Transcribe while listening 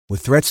With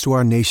threats to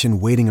our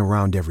nation waiting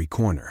around every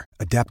corner,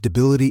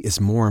 adaptability is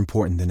more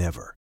important than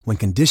ever. When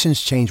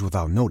conditions change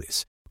without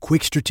notice,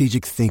 quick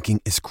strategic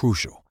thinking is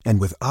crucial.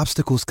 And with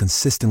obstacles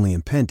consistently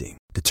impending,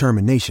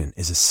 determination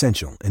is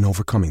essential in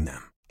overcoming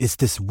them. It's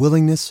this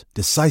willingness,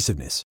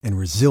 decisiveness, and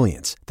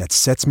resilience that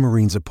sets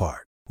Marines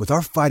apart. With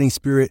our fighting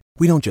spirit,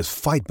 we don't just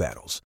fight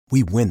battles,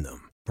 we win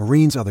them.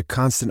 Marines are the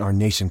constant our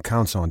nation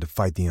counts on to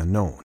fight the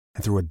unknown.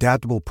 And through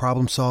adaptable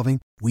problem solving,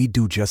 we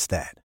do just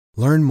that.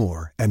 Learn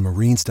more at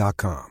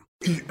marines.com.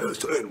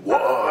 ESNY.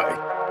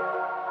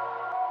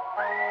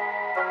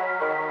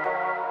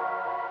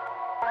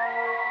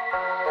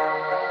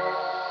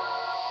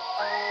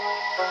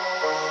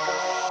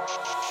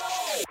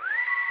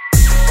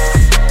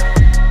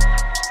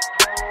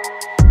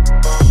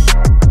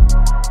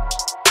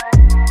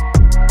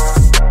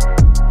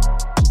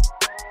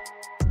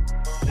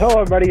 Hello,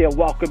 everybody, and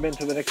welcome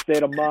into the Knicks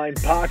State of Mind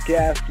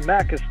podcast.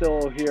 Matt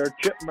Castillo here,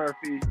 Chip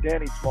Murphy,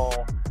 Danny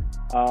Small.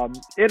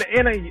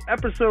 In an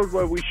episode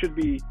where we should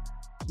be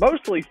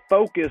mostly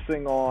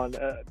focusing on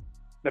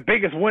the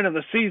biggest win of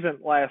the season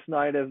last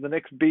night as the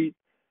Knicks beat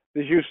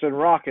the Houston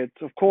Rockets.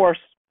 Of course,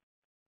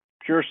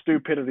 pure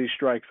stupidity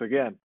strikes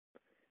again.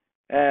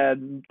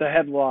 And the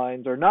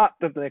headlines are not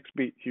that the Knicks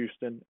beat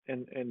Houston.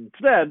 And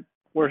instead,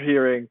 we're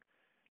hearing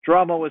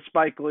drama with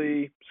Spike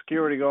Lee,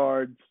 security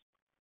guards,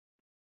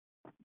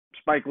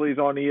 Spike Lee's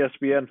on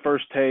ESPN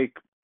First Take,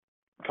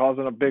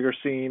 causing a bigger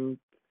scene.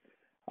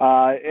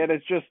 And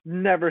it just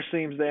never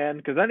seems to end,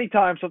 because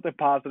anytime something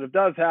positive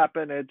does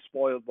happen, it's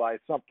spoiled by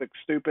something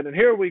stupid. And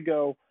here we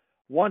go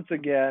once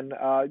again.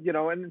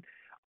 And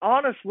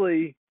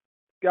honestly,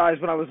 guys,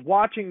 when I was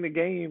watching the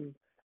game,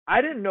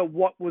 I didn't know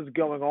what was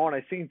going on.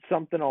 I seen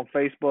something on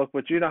Facebook,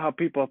 but you know how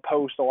people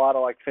post a lot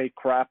of like fake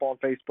crap on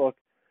Facebook.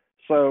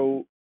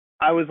 So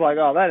I was like,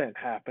 oh, that didn't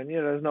happen.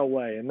 There's no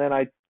way. And then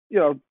I,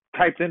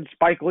 typed in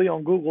Spike Lee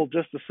on Google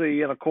just to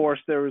see, and of course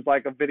there was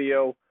like a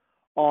video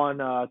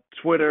on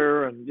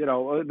Twitter, and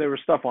there was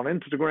stuff on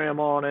Instagram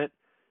on it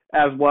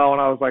as well,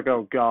 and I was like,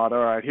 oh God, all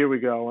right, here we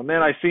go. And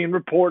then I seen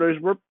reporters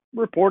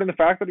reporting the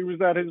fact that he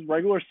was at his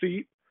regular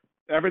seat,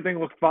 everything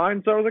looked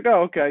fine, so I was like,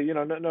 oh, okay,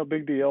 no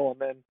big deal. And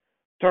then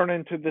turn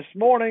into this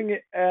morning,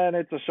 and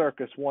it's a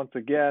circus once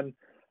again.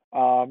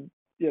 And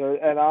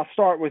I'll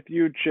start with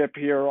you, Chip,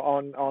 here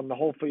on the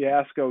whole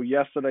fiasco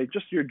yesterday,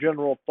 just your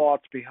general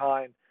thoughts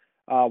behind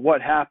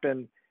what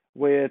happened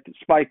with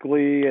Spike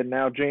Lee and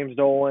now James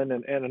Dolan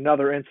and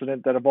another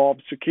incident that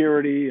involved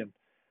security, and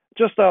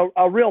just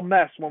a real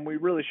mess when we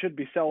really should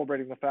be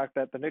celebrating the fact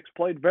that the Knicks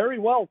played very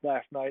well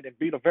last night and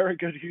beat a very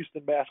good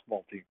Houston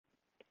basketball team.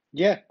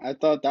 Yeah, I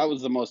thought that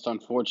was the most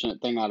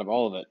unfortunate thing out of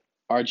all of it.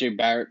 RJ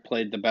Barrett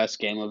played the best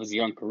game of his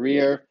young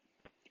career.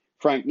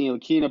 Frank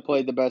Ntilikina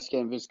played the best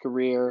game of his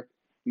career.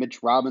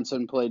 Mitch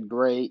Robinson played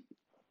great.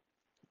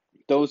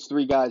 Those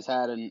three guys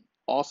had an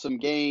awesome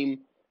game.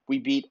 We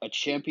beat a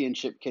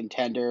championship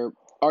contender.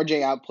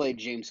 RJ outplayed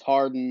James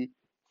Harden.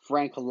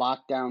 Frank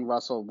locked down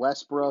Russell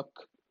Westbrook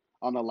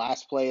on the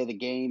last play of the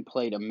game,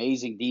 played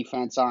amazing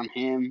defense on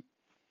him.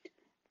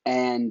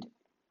 And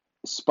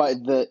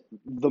the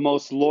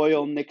most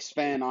loyal Knicks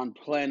fan on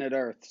planet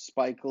Earth,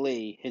 Spike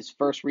Lee, his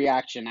first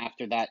reaction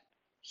after that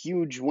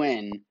huge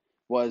win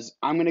was,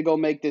 I'm going to go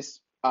make this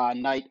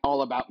night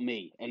all about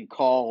me, and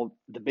call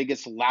the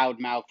biggest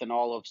loudmouth in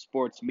all of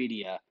sports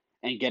media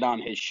and get on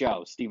his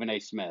show, Stephen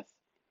A. Smith.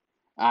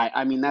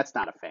 I mean, that's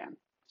not a fan.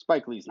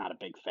 Spike Lee's not a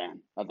big fan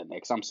of the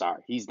Knicks. I'm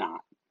sorry, he's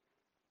not.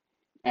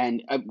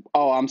 And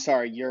I'm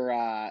sorry,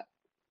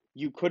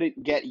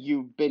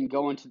 you've been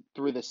going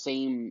through the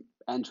same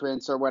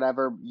entrance or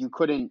whatever. You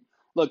couldn't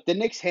look. The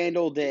Knicks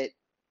handled it.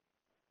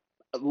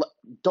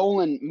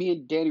 Dolan, me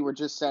and Danny were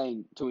just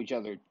saying to each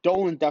other,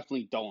 Dolan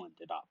definitely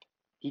Dolan'd it up.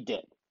 He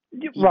did.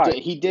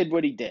 He did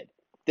what he did.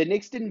 The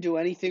Knicks didn't do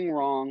anything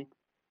wrong,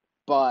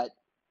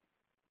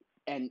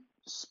 and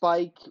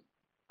Spike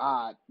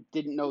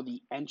didn't know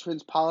the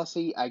entrance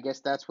policy. I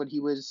guess that's what he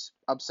was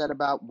upset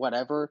about,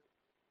 whatever.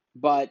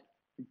 But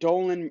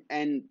Dolan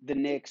and the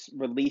Knicks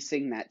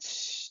releasing that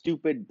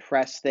stupid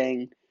press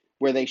thing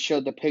where they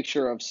showed the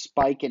picture of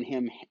Spike and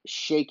him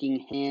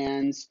shaking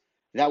hands,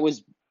 that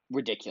was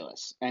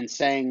ridiculous. And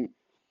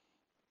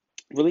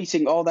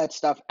releasing all that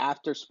stuff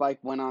after Spike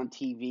went on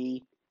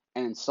TV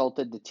and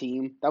insulted the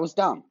team, that was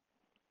dumb.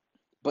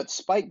 But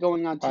Spike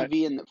going on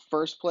TV in the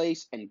first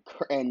place and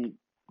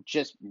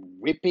just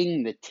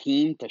ripping the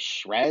team to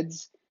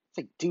shreds. It's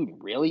like, dude,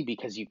 really?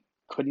 Because you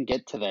couldn't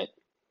get to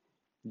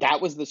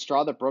that was the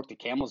straw that broke the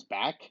camel's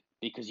back,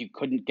 because you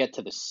couldn't get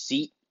to the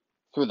seat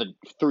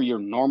through your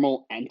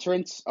normal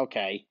entrance?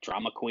 Okay,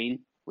 drama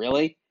queen,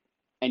 really?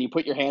 And you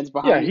put your hands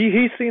behind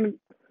he's seen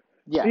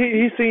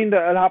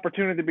an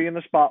opportunity to be in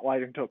the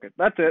spotlight and took it.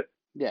 That's it.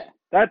 Yeah.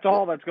 That's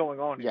all that's going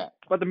on here. Yeah.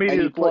 But the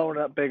media is blowing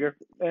it up bigger.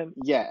 And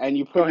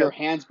you put your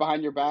hands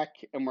behind your back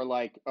and we're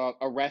like,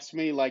 arrest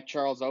me like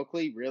Charles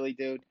Oakley? Really,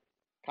 dude?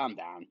 Calm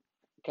down.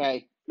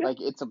 Okay? Yeah. Like,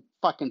 it's a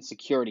fucking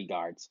security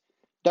guards.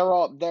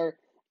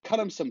 Cut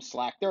them some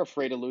slack. They're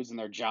afraid of losing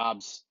their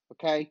jobs.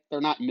 Okay?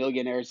 They're not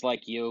millionaires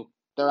like you.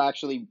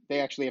 they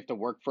actually have to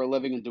work for a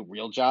living and do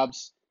real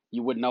jobs.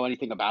 You wouldn't know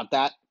anything about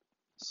that.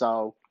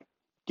 So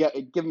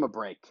give them a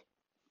break.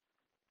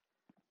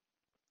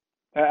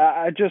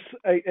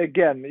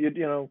 Again,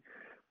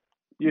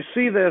 you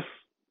see this,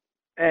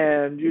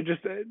 and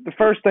the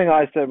first thing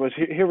I said was,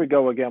 here we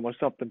go again with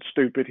something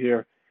stupid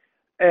here.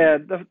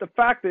 And the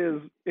fact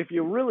is, if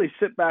you really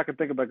sit back and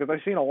think about it, because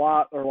I've seen a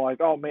lot are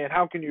like, oh man,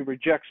 how can you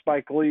reject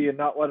Spike Lee and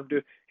not let him do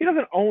it? He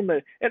doesn't own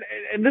the,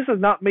 and this is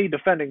not me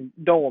defending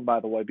Dolan,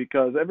 by the way,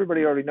 because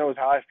everybody already knows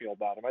how I feel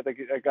about him. I think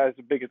that guy's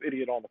the biggest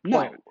idiot on the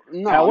planet.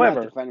 No, However,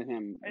 I'm not defending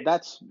him.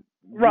 That's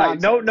right.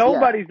 nonsense.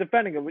 Nobody's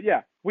defending him. But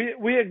yeah,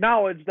 we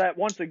acknowledge that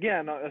once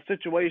again, a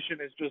situation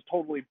is just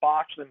totally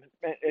botched,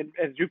 and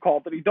as you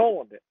called it, he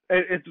Dolaned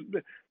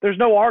it. There's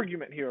no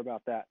argument here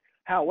about that.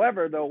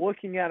 However, though,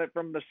 looking at it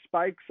from the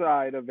Spike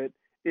side of it,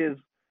 is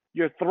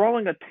you're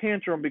throwing a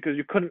tantrum because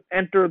you couldn't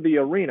enter the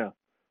arena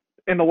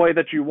in the way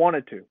that you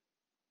wanted to.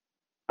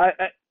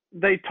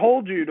 They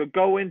told you to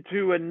go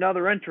into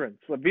another entrance,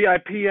 a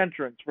VIP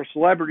entrance for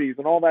celebrities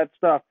and all that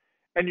stuff,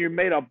 and you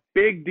made a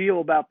big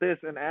deal about this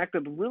and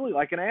acted really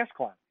like an ass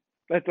clown.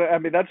 That's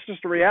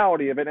just the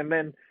reality of it. And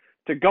then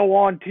to go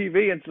on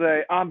TV and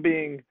say, I'm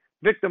being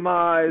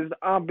victimized,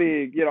 I'm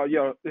being,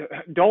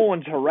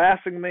 Dolan's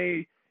harassing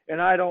me, and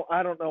I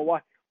don't know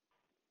why.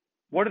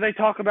 What did they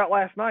talk about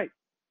last night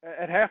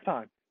at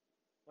halftime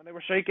when they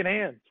were shaking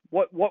hands?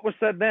 What was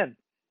said then?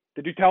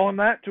 Did you tell him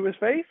that to his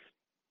face?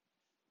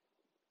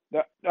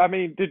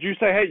 Did you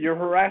say, hey, you're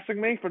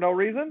harassing me for no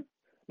reason?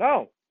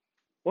 No.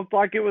 It looked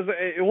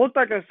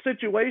like a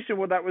situation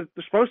where that was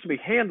supposed to be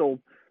handled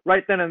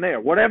right then and there.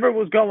 Whatever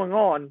was going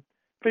on,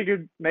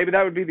 figured maybe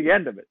that would be the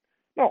end of it.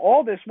 No,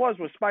 all this was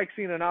Spike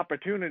seeing an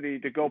opportunity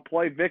to go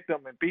play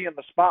victim and be in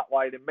the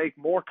spotlight and make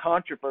more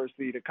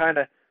controversy to kind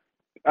of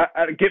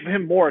give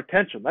him more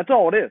attention. That's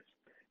all it is.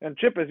 And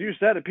Chip, as you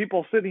said it,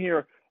 people sitting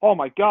here, oh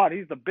my God,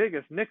 he's the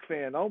biggest Knicks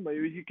fan. Oh,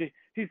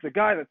 he's the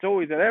guy that's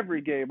always at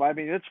every game.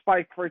 It's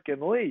Spike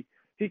freaking Lee.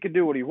 He can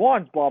do what he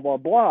wants, blah, blah,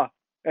 blah.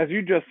 As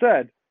you just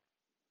said,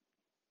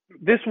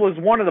 this was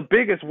one of the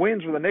biggest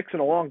wins for the Knicks in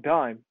a long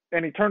time,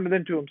 and he turned it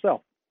into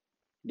himself.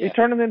 Yeah. He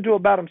turned it into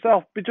about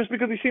himself, but just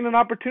because he's seen an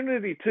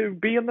opportunity to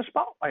be in the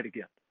spotlight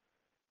again.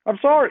 I'm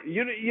sorry.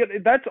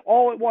 That's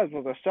all it was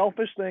a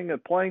selfish thing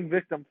of playing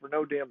victim for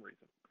no damn reason.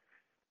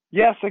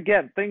 Yes,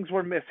 again, things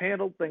were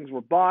mishandled, things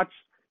were botched,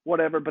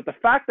 whatever, but the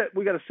fact that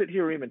we got to sit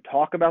here and even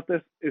talk about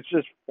this is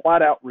just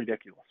flat out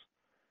ridiculous.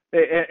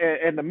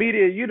 And the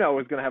media, is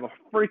going to have a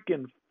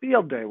freaking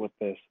field day with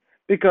this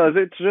because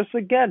it's just,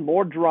 again,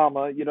 more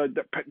drama.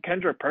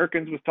 Kendrick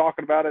Perkins was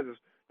talking about it as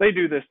they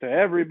do this to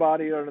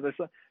everybody under this.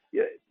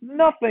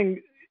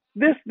 Nothing.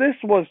 This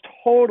was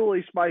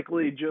totally Spike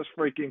Lee just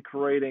freaking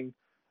creating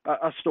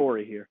a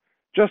story here,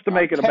 just to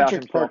make it about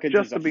himself, Perkins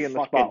just to be in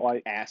the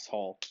spotlight.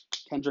 Asshole.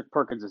 Kendrick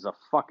Perkins is a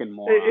fucking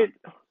moron.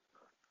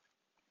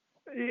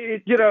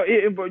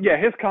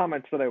 His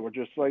comments today were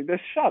just like, "This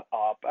shut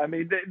up."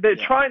 They're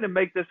trying to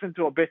make this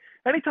into a bit.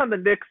 Anytime the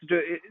Knicks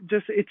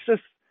it's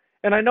just,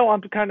 and I know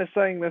I'm kind of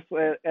saying this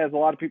as a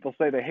lot of people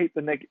say they hate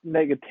the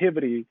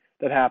negativity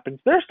that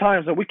happens. There's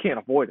times that we can't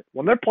avoid it.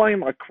 When they're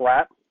playing like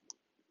crap,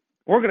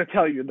 we're going to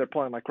tell you they're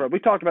playing like crap. We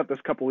talked about this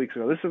a couple weeks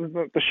ago. This is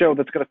the show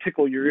that's going to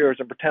tickle your ears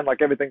and pretend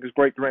like everything is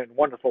great, great, and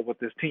wonderful with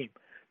this team.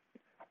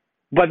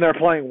 But they're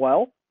playing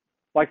well,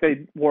 like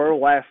they were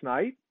last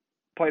night,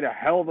 played a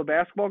hell of a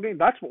basketball game.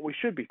 That's what we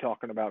should be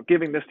talking about,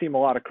 giving this team a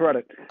lot of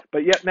credit.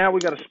 But yet now we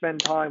got to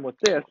spend time with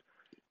this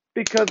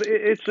because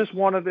it's just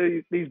one of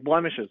these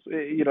blemishes.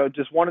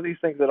 Just one of these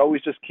things that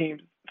always just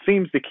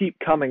seems to keep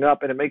coming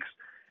up, and it makes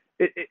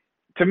it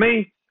to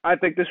me. I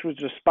think this was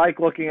just Spike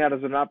looking at it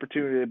as an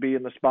opportunity to be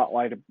in the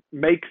spotlight. It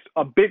makes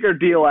a bigger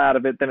deal out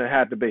of it than it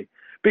had to be.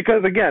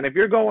 Because, again, if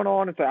you're going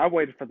on and say, I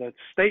waited for the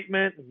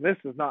statement, and this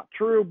is not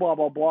true, blah,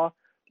 blah, blah,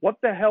 what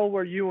the hell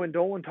were you and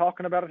Dolan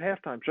talking about at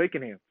halftime,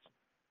 shaking hands?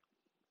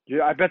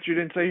 I bet you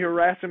didn't say you were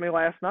harassing me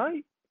last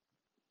night.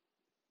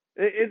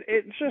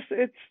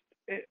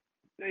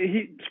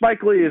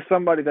 Spike Lee is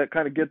somebody that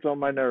kind of gets on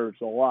my nerves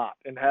a lot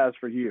and has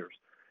for years.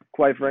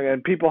 Quite frankly,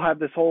 and people have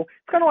this whole,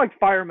 it's kind of like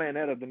Fireman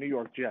Ed of the New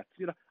York Jets.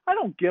 I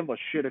don't give a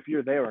shit if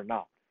you're there or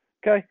not.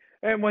 Okay?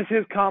 And with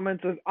his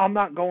comments is, I'm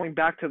not going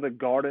back to the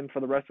Garden for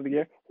the rest of the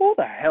year. Who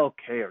the hell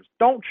cares?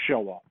 Don't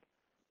show up.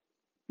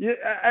 Yeah,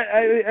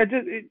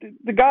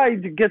 the guy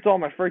gets on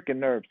my freaking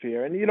nerves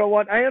here. And you know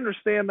what? I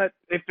understand that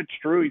if it's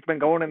true, he's been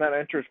going in that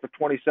entrance for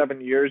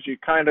 27 years. You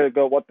kind of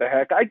go, what the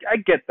heck? I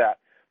get that.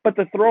 But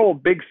to throw a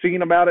big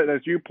scene about it,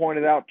 as you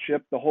pointed out,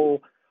 Chip, the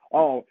whole,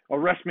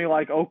 arrest me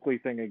like Oakley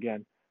thing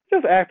again.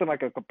 Just acting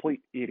like a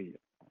complete idiot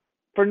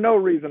for no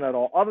reason at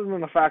all, other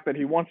than the fact that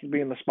he wants to be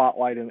in the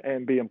spotlight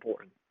and be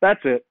important. That's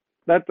it.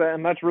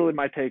 And that's really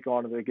my take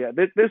on it again.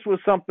 This was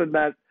something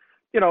that,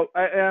 and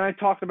I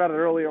talked about it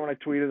earlier when I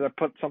tweeted. I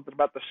put something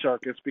about the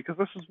circus because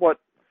this is what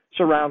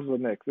surrounds the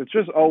Knicks. It's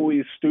just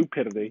always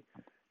stupidity.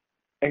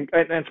 And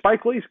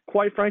Spike Lee's,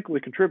 quite frankly,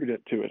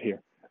 contributed to it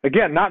here.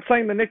 Again, not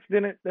saying the Knicks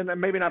didn't, and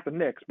maybe not the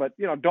Knicks, but,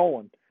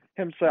 Dolan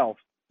himself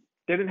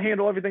didn't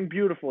handle everything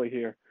beautifully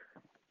here.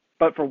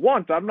 But for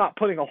once, I'm not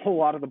putting a whole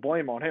lot of the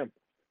blame on him.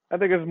 I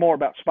think it's more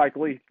about Spike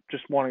Lee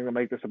just wanting to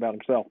make this about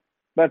himself.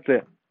 That's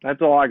it.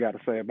 That's all I got to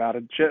say about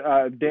it.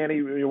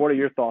 Danny, what are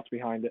your thoughts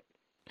behind it?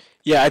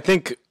 Yeah, I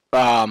think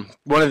one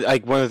of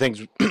the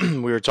things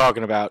we were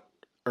talking about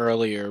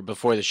earlier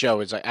before the show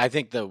is I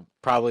think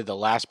probably the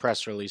last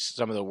press release,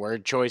 some of the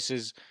word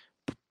choices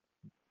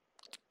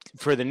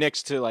for the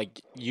Knicks to like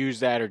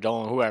use that or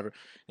Dolan, whoever,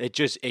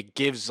 it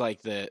gives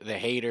like the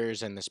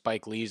haters and the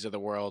Spike Lees of the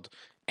world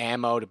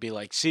ammo to be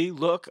like, see,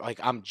 look, like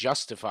I'm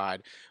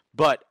justified.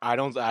 But I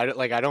don't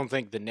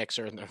think the Knicks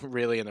are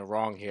really in the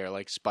wrong here.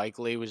 Like Spike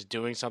Lee was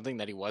doing something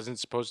that he wasn't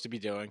supposed to be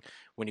doing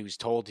when he was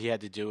told he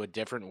had to do a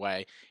different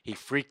way. He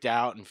freaked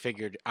out and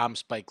figured, I'm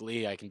Spike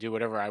Lee, I can do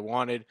whatever I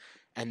wanted.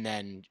 And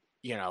then,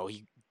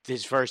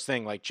 his first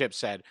thing, like Chip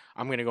said,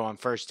 I'm going to go on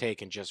First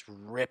Take and just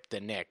rip the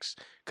Knicks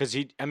because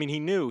he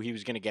knew he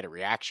was going to get a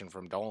reaction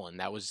from Dolan.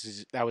 That was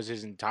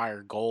his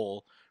entire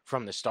goal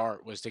from the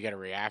start, was to get a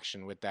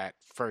reaction with that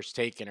First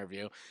Take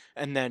interview.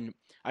 And then,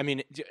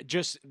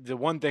 just the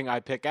one thing I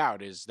pick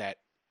out is that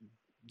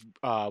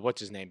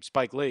what's his name,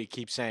 Spike Lee,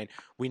 keeps saying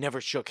we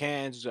never shook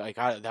hands. Like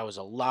that was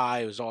a lie.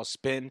 It was all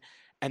spin.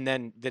 And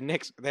then the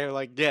Knicks, they're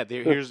like, yeah,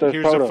 here's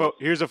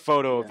a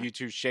photo of you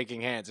two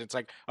shaking hands. It's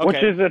like, okay,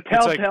 which is a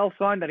telltale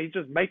sign that he's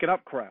just making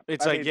up crap. Hello.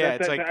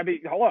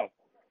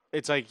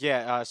 It's like,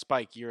 yeah,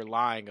 Spike, you're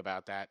lying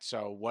about that.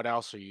 So what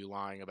else are you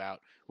lying about?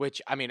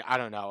 Which, I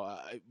don't know.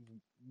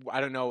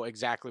 I don't know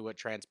exactly what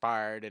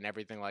transpired and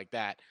everything like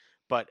that.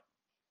 But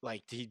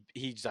like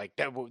he's like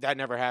that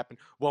never happened.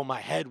 Well,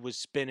 my head was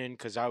spinning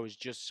because I was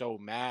just so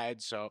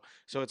mad. So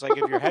it's like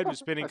if your head was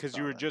spinning because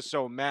you were just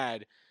so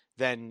mad,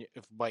 then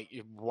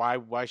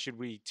why should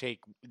we take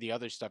the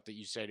other stuff that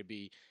you say to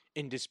be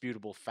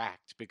indisputable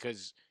fact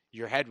because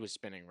your head was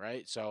spinning,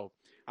 right? So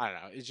I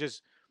don't know. It's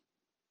just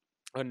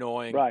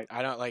annoying. Right.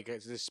 I don't like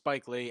this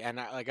Spike Lee, and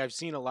I've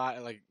seen a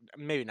lot, like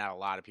maybe not a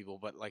lot of people,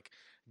 but like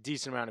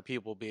decent amount of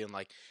people being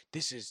like,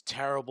 this is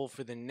terrible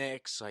for the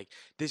Knicks. Like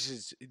this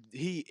is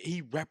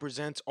he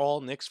represents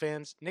all Knicks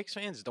fans. Knicks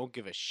fans don't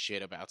give a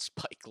shit about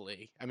Spike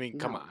Lee.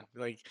 Come on.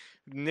 Like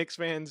Knicks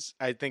fans,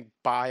 I think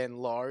by and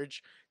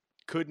large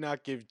could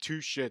not give two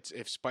shits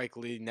if Spike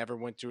Lee never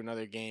went to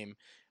another game.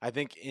 I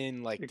think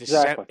in like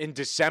in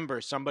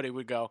December somebody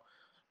would go,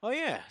 "Oh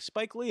yeah,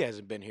 Spike Lee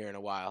hasn't been here in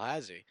a while,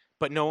 has he?"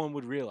 But no one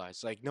would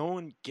realize. Like no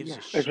one gives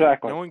a shit.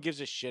 Exactly. No one gives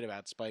a shit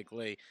about Spike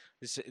Lee.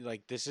 This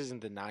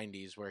isn't the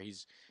 '90s where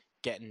he's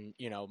getting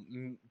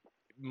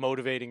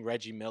motivating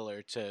Reggie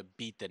Miller to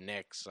beat the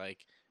Knicks.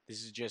 Like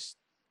this is just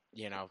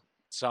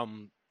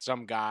some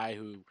guy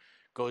who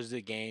goes to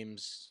the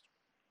games,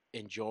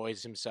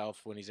 enjoys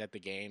himself when he's at the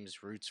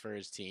games, roots for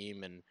his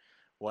team and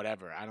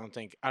whatever. I don't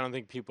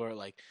think people are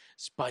like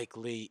Spike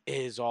Lee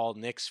is all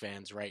Knicks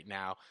fans right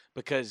now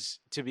because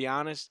to be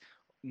honest,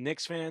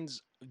 Knicks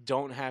fans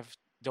don't have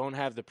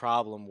the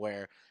problem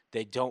where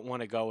they don't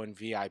want to go in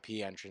VIP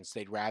entrance.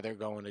 They'd rather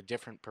go in a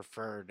different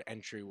preferred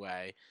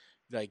entryway.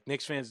 Like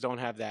Knicks fans don't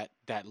have that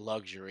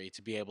luxury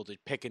to be able to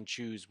pick and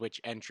choose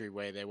which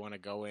entryway they want to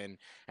go in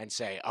and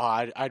say,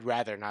 "Oh, I'd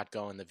rather not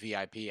go in the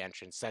VIP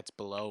entrance. That's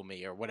below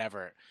me," or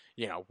whatever,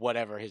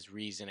 whatever his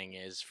reasoning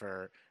is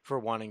for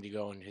wanting to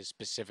go in his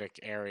specific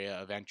area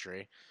of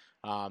entry.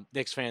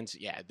 Knicks fans,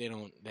 yeah, they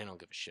don't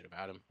give a shit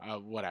about him.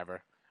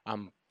 Whatever.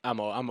 I'm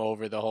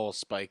over the whole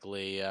Spike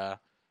Lee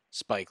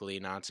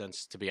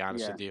nonsense, to be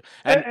honest with you.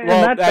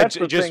 And that's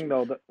the thing,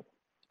 though.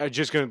 I'm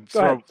just going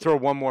to throw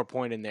one more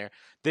point in there.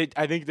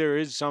 I think there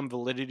is some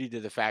validity to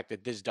the fact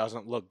that this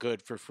doesn't look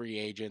good for free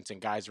agents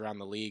and guys around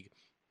the league.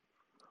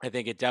 I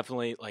think it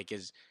definitely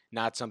is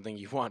not something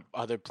you want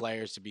other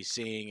players to be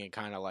seeing and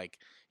kind of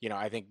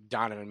I think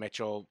Donovan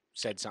Mitchell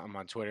said something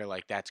on Twitter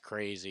like that's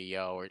crazy,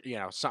 yo,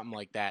 or something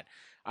like that.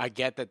 I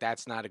get that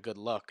that's not a good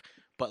look.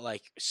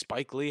 But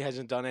Spike Lee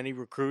hasn't done any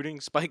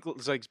recruiting. Spike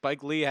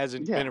Lee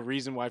hasn't been a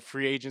reason why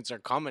free agents are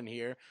coming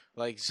here.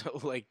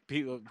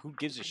 People, who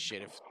gives a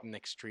shit if the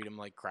Knicks treat him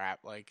like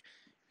crap?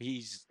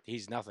 He's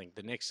nothing.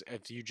 The Knicks,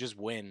 if you just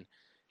win,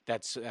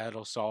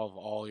 that'll solve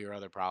all your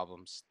other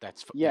problems.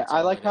 That's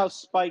I like how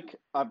Spike.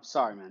 I'm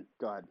sorry, man.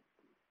 Go ahead.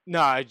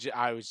 No,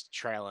 I was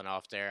trailing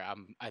off there.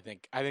 I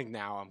think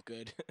now I'm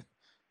good.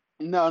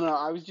 No.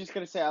 I was just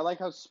gonna say I like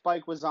how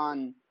Spike was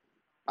on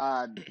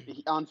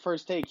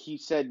First Take. He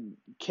said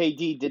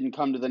KD didn't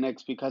come to the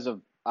Knicks because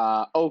of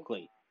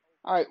Oakley.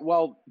 All right.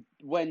 Well,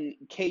 when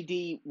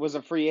KD was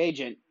a free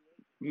agent,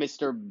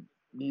 Mr.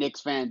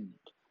 Knicks fan,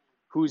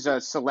 who's a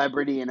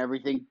celebrity and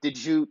everything,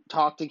 did you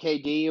talk to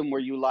KD and were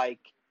you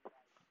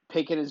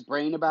picking his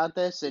brain about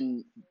this?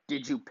 And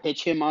did you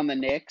pitch him on the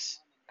Knicks?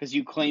 Because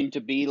you claim to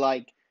be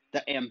the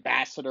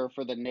ambassador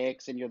for the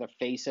Knicks and you're the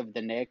face of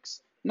the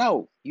Knicks.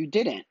 No, you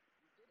didn't.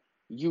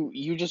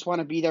 You just want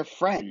to be their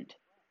friend.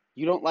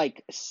 You don't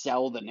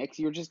sell the Knicks.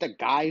 You're just a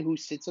guy who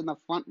sits in the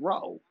front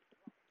row.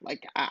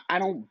 I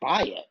don't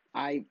buy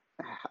it.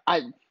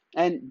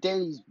 And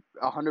Danny's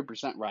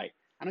 100% right.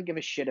 I don't give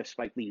a shit if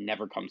Spike Lee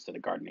never comes to the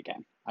Garden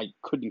again. I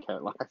couldn't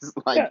care less.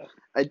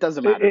 It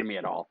doesn't matter to me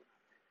at all.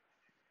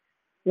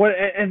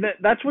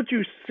 That's what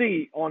you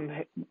see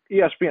on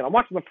ESPN. I'm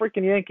watching the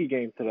freaking Yankee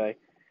game today,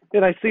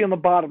 and I see on the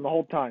bottom the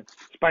whole time,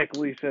 Spike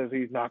Lee says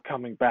he's not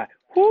coming back.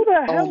 Who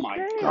the Oh hell my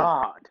cares?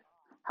 God.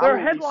 How Their will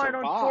he headline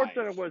on survive?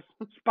 SportsCenter was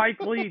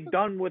Spike Lee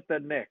done with the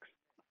Knicks.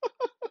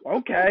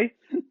 Okay,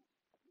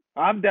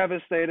 I'm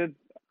devastated.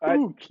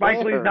 Who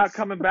Spike Lee's not cares?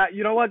 coming back.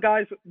 You know what,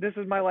 guys? This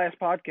is my last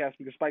podcast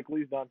because Spike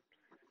Lee's done.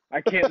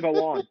 I can't go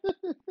on.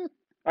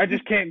 I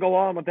just can't go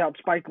on without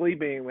Spike Lee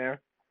being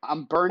there.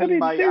 I'm burning I mean,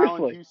 my seriously.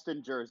 Allen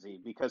Houston jersey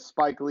because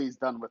Spike Lee's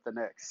done with the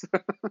Knicks.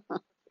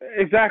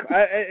 Exactly.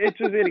 It's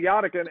just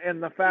idiotic.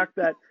 And the fact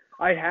that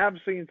I have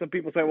seen some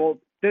people say, well,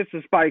 this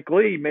is Spike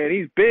Lee, man.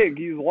 He's big.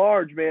 He's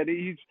large, man.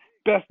 He's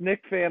best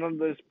Knicks fan on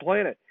this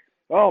planet.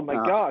 Oh, my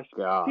gosh.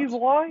 God. He's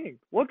lying.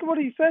 Look at what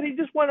he said. He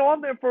just went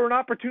on there for an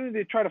opportunity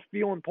to try to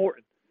feel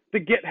important, to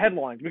get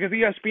headlines, because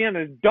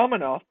ESPN is dumb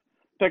enough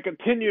to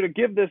continue to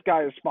give this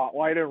guy a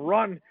spotlight and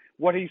run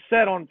what he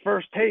said on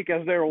First Take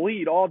as their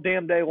lead all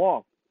damn day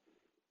long.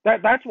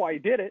 That's why he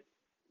did it.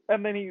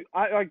 And then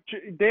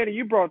Danny,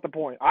 you brought up the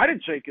point. I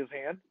didn't shake his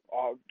hand.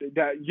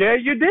 Yeah,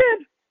 you did.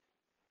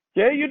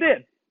 Yeah, you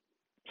did.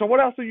 So what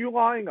else are you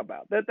lying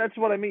about? That's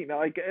what I mean.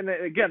 Like, and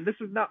again, this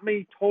is not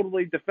me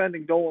totally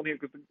defending Dolan here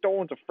because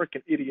Dolan's a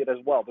freaking idiot as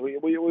well.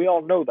 We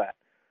all know that.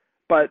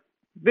 But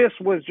this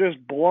was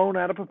just blown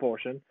out of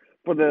proportion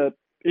for the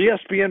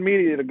ESPN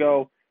media to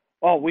go,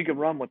 oh, we could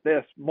run with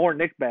this, more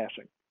Nick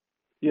bashing.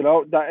 You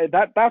know,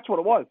 that's what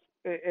it was.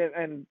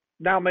 And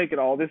now make it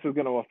all. This is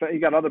going to affect. You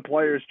got other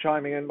players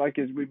chiming in, like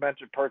as we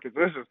mentioned, Perkins.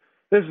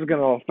 This is going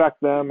to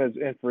affect them as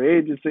in free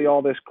agency.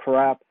 All this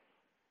crap.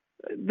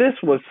 This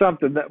was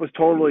something that was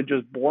totally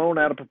just blown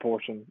out of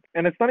proportion,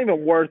 and it's not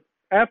even worth.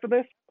 After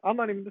this, I'm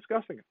not even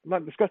discussing it. I'm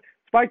not discussing.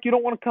 Spike, you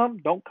don't want to come?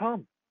 Don't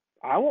come.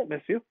 I won't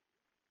miss you.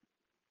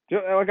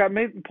 Like I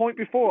made the point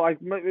before. I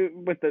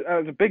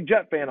was a big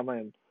Jet fan of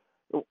mine.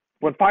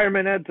 When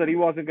Fireman Ed said he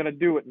wasn't going to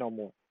do it no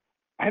more,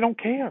 I don't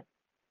care.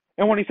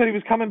 And when he said he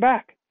was coming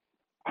back,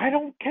 I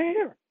don't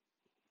care.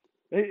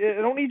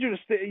 I don't need you to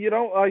stay. You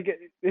know, like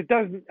it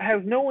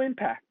has no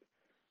impact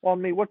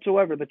on me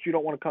whatsoever that you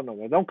don't want to come no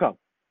more. Don't come.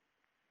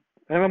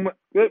 And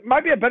it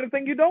might be a better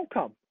thing you don't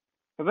come,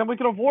 because then we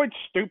can avoid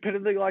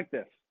stupidity like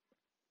this.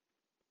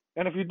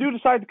 And if you do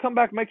decide to come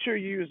back, make sure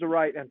you use the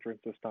right entrance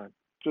this time.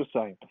 Just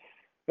saying.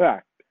 All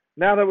right.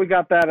 Now that we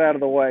got that out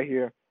of the way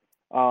here,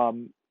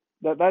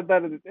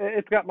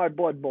 it's got my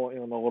blood boiling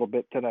a little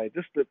bit today.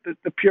 Just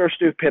the pure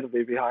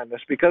stupidity behind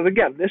this, because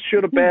again, this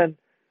should have been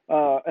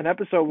an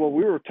episode where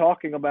we were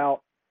talking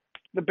about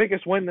the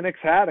biggest win the Knicks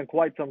had in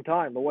quite some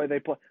time, the way they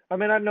play. I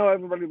mean, I know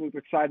everybody was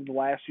excited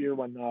last year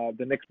when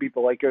the Knicks beat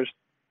the Lakers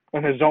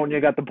and Hazonia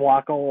got the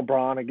block on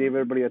LeBron and gave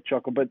everybody a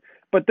chuckle. But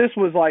this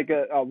was like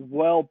a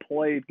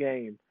well-played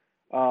game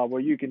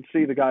where you can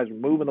see the guys were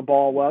moving the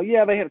ball well.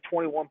 Yeah, they had a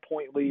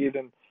 21-point lead,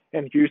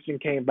 and Houston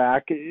came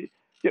back.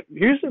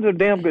 Houston's a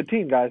damn good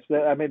team, guys.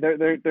 I mean,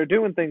 they're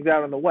doing things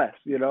out in the West.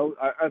 You know,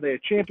 are they a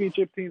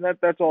championship team?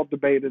 That's all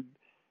debated.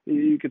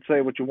 You could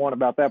say what you want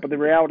about that, but the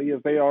reality is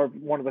they are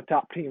one of the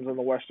top teams in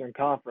the Western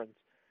Conference,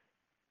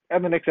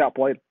 and the Knicks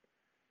outplayed.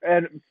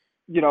 And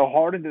you know,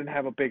 Harden didn't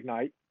have a big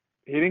night.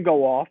 He didn't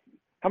go off.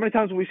 How many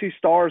times do we see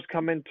stars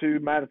come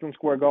into Madison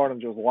Square Garden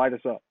and just light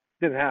us up?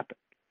 Didn't happen.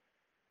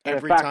 And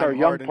Every in fact, time our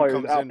young Harden players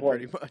comes in,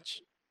 outplayed. pretty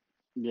much.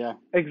 Yeah.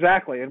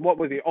 Exactly. And what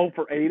was he, 0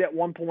 for 8 at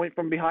one point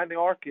from behind the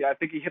arc? Yeah, I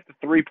think he hit the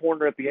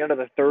three-pointer at the end of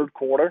the third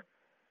quarter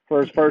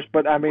for his first.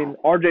 But, I mean,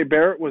 R.J.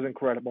 Barrett was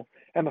incredible.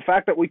 And the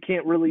fact that we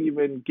can't really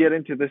even get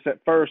into this at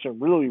first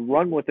and really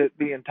run with it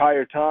the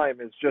entire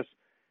time is just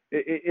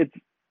it's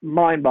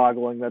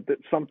mind-boggling that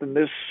something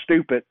this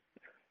stupid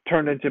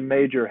turned into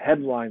major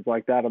headlines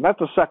like that. And that's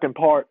the second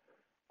part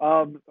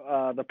of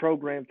the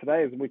program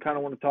today, is we kind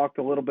of want to talk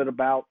a little bit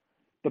about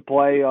the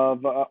play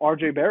of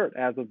R.J. Barrett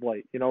as of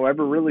late. You know,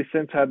 ever really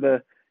since had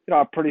a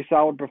pretty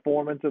solid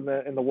performance in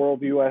the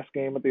World U.S.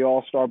 game at the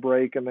All-Star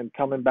break, and then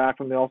coming back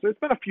from the All-Star. It's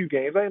been a few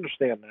games, I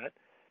understand that,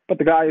 but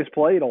the guy has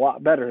played a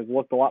lot better, has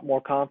looked a lot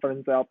more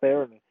confidence out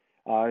there, and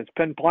has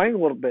been playing a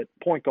little bit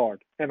point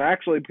guard. And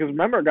actually, because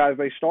remember, guys,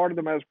 they started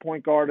him as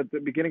point guard at the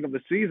beginning of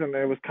the season, and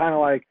it was kind of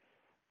like,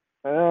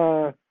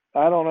 I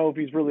don't know if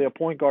he's really a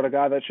point guard, a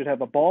guy that should have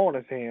the ball in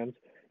his hands.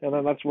 And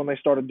then that's when they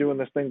started doing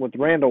this thing with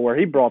Randall where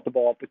he brought the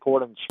ball up the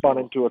court and spun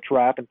into a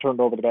trap and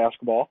turned over the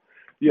basketball,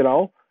 you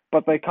know.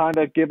 But they kind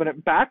of given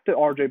it back to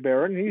R.J.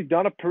 Barrett, and he's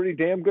done a pretty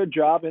damn good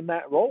job in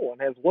that role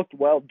and has looked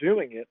well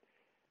doing it.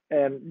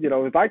 And, you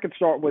know, if I could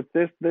start with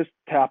this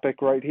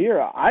topic right here,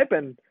 I've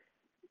been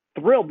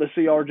thrilled to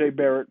see R.J.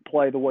 Barrett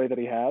play the way that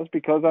he has,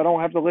 because I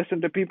don't have to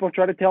listen to people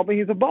try to tell me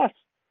he's a bust.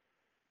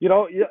 You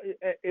know,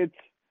 it's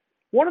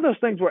one of those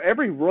things where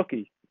every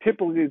rookie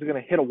typically is going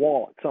to hit a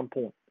wall at some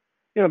point.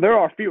 You know, there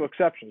are a few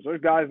exceptions.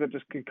 There's guys that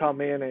just can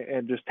come in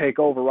and just take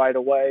over right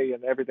away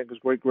and everything is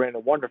great, grand,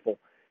 and wonderful.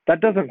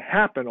 That doesn't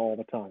happen all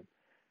the time.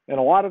 And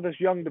a lot of this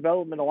young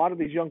development, a lot of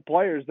these young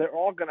players, they're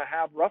all going to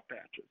have rough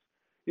patches.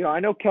 You know, I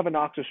know Kevin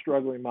Knox is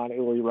struggling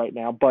mightily right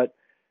now, but,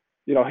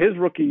 you know, his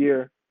rookie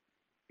year,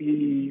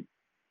 he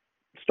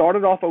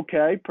started off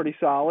okay, pretty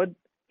solid.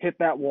 hit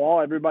that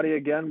wall. Everybody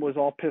again was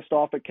all pissed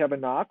off at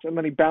Kevin Knox, and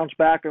then he bounced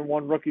back and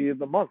won Rookie of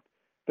the Month.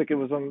 I think it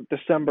was in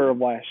December of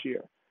last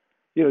year.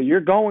 You're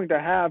going to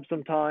have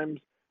some times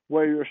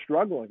where you're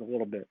struggling a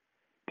little bit.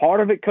 Part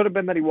of it could have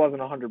been that he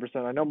wasn't 100%.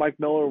 I know Mike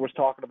Miller was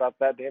talking about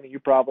that. Danny, you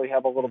probably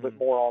have a little bit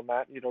more on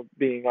that,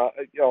 being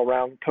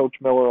around Coach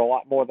Miller a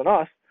lot more than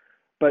us.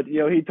 But,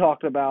 he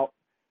talked about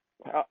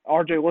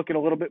RJ looking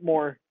a little bit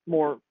more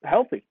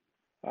healthy.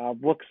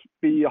 Looks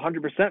be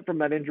 100% from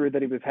that injury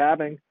that he was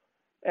having.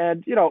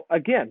 And,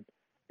 again,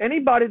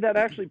 anybody that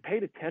actually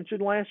paid attention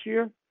last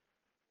year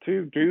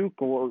to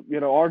Duke or,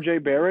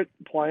 RJ Barrett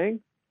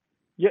playing,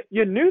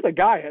 you knew the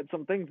guy had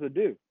some things to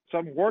do,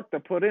 some work to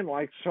put in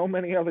like so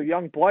many other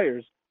young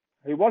players.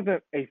 He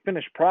wasn't a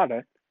finished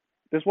product.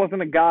 This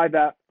wasn't a guy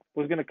that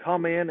was going to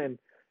come in and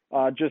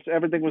just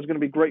everything was going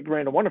to be great,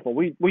 grand, and wonderful.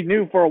 We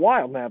knew for a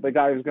while now the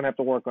guy was going to have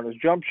to work on his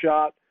jump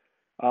shot.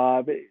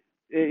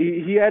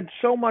 He had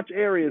so much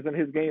areas in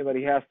his game that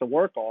he has to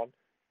work on.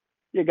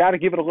 You got to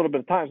give it a little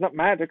bit of time. It's not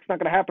magic. It's not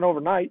going to happen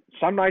overnight.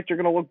 Some nights you're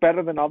going to look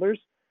better than others.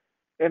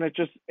 And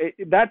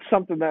that's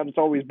something that's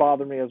always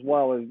bothered me as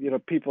well is,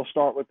 people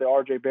start with the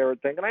RJ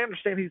Barrett thing. And I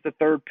understand he's the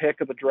third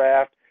pick of the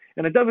draft.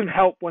 And it doesn't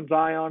help when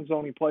Zion's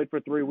only played for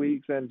 3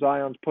 weeks and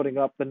Zion's putting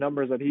up the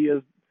numbers that he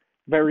is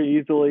very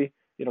easily,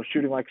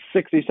 shooting like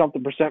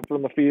 60-something%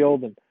 from the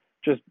field and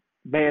just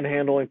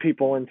manhandling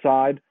people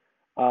inside.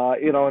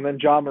 And then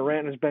John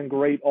Morant has been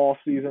great all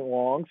season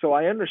long. So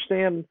I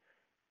understand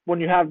when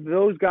you have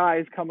those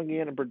guys coming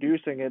in and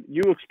producing it,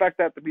 you expect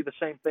that to be the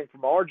same thing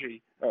from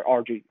RJ.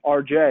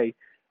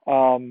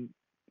 And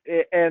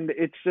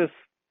it's just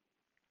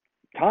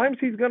times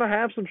he's going to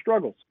have some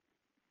struggles.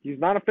 He's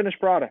not a finished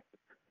product.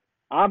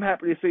 I'm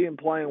happy to see him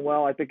playing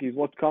well. I think he's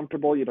looked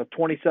comfortable.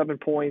 27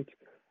 points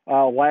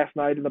last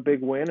night in the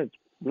big win. It's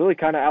really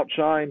kind of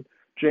outshined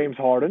James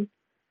Harden.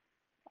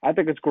 I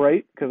think it's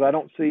great because I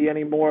don't see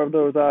any more of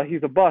those.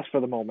 He's a bust for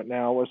the moment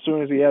now. As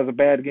soon as he has a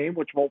bad game,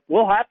 which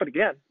will happen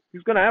again,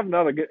 he's going to have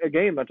another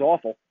game that's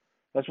awful.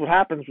 That's what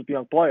happens with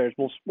young players.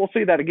 We'll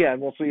see that again.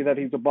 We'll see that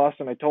he's a bust,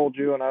 and I told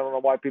you, and I don't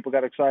know why people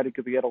got excited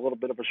because he had a little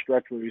bit of a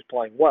stretch where he's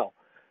playing well.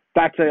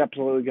 That's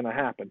absolutely going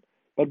to happen.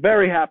 But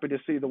very happy to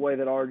see the way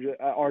that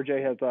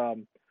RJ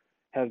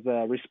has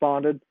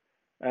responded,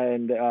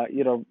 and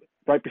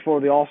right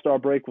before the All-Star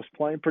break was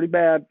playing pretty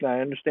bad. I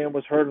understand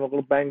was hurt and a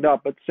little banged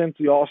up, but since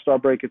the All-Star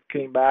break, it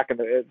came back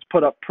and it's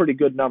put up pretty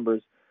good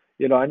numbers.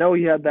 I know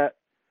he had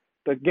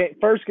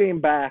first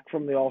game back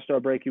from the All-Star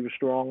break, he was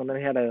strong, and then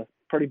he had a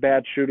pretty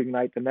bad shooting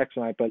night the next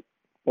night, but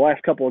the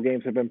last couple of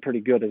games have been pretty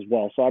good as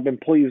well. So I've been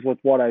pleased with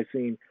what I've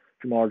seen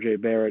from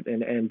RJ Barrett.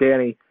 And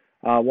Danny,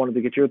 wanted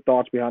to get your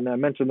thoughts behind that. I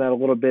mentioned that a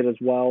little bit as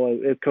well.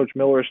 Coach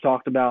Miller has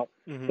talked about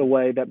the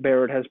way that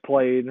Barrett has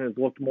played and has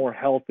looked more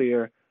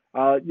healthier.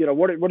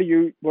 What are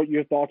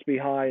your thoughts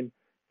behind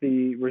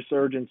the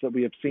resurgence that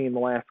we have seen the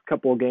last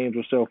couple of games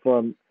or so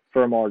from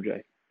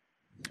RJ?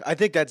 I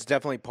think that's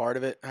definitely part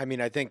of it. I mean,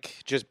 I think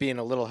just being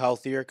a little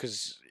healthier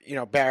because,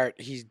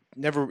 Barrett, he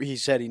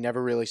said he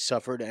never really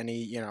suffered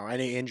any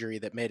injury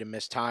that made him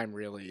miss time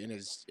really in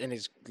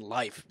his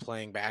life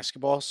playing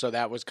basketball. So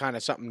that was kind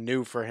of something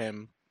new for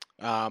him.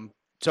 I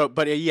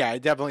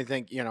definitely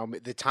think,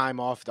 the time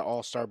off the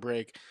All-Star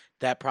break,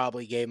 that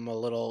probably gave him a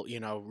little,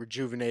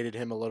 rejuvenated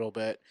him a little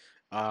bit,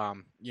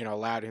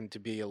 allowed him to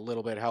be a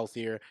little bit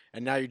healthier.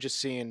 And now you're just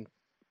seeing,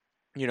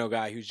 a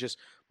guy who's just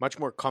much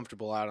more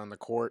comfortable out on the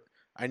court.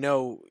 I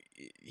know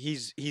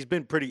he's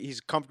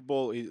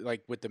comfortable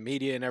like with the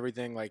media and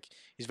everything. Like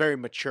he's very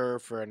mature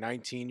for a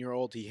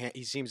 19-year-old.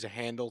 He seems to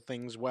handle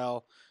things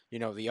well,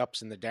 the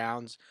ups and the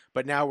downs.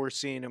 But now we're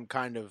seeing him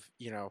kind of,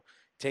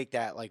 take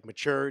that like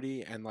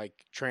maturity and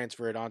like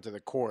transfer it onto the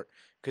court.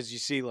 Because you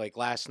see, like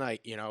last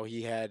night,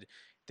 he had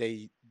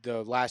the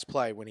last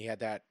play when he had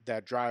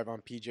that drive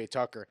on PJ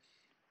Tucker.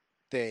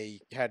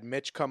 They had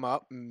Mitch come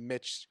up.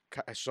 Mitch,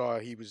 I saw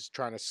he was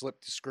trying to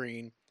slip the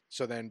screen.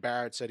 So then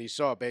Barrett said he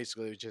saw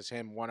basically it was just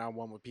him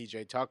one-on-one with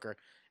PJ Tucker.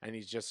 And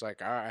he's just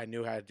like, all right, I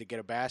knew how to get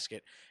a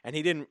basket. And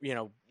he didn't,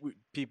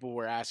 people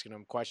were asking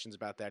him questions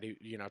about that,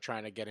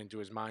 trying to get into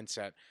his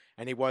mindset.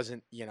 And he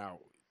wasn't,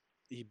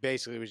 he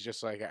basically was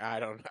just like,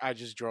 I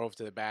just drove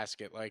to the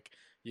basket. Like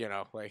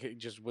he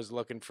just was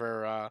looking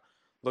for a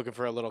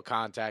little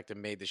contact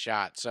and made the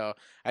shot. So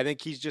I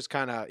think he's just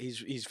kind of,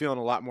 he's feeling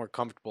a lot more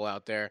comfortable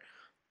out there.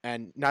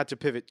 And not to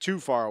pivot too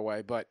far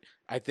away, but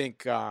I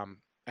think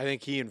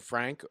he and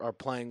Frank are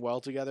playing well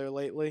together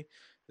lately.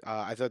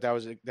 I thought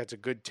that's a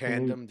good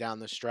tandem down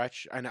the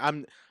stretch.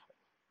 And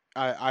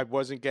I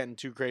wasn't getting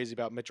too crazy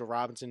about Mitchell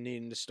Robinson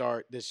needing to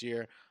start this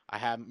year. I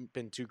haven't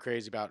been too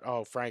crazy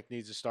about, Frank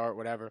needs to start,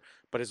 whatever.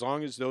 But as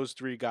long as those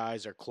three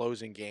guys are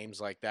closing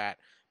games like that,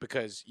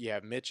 because you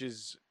have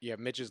Mitch's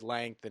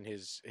length and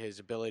his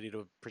ability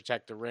to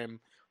protect the rim,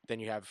 then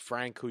you have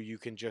Frank, who you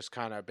can just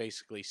kind of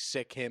basically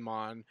sick him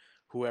on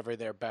whoever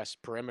their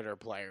best perimeter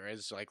player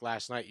is. Like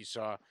last night you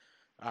saw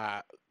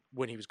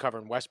when he was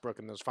covering Westbrook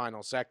in those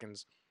final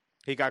seconds,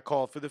 he got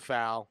called for the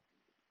foul,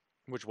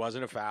 which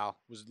wasn't a foul.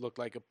 Looked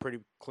like a pretty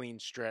clean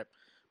strip.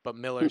 But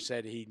Miller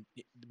said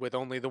with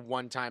only the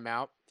one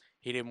timeout,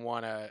 he didn't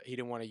want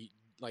to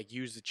like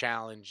use the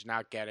challenge,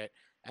 not get it,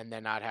 and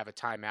then not have a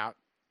timeout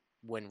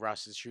when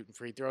Russ is shooting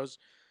free throws.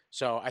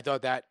 So I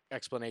thought that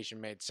explanation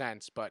made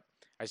sense, but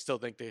I still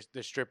think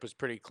the strip was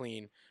pretty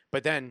clean.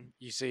 But then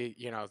you see,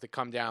 they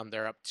come down,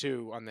 they're up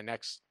 2 on the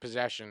next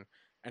possession,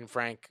 and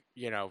Frank,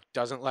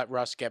 doesn't let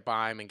Russ get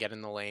by him and get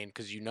in the lane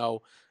because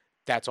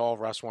that's all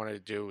Russ wanted to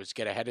do was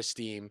get ahead of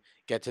steam,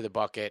 get to the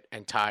bucket,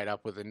 and tie it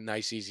up with a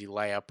nice easy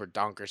layup or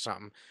dunk or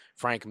something.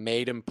 Frank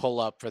made him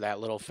pull up for that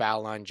little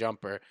foul line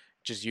jumper,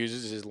 just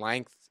uses his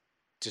length,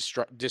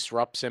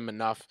 disrupts him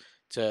enough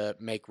to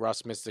make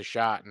Russ miss the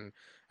shot. And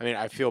I mean,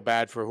 I feel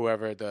bad for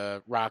whoever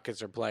the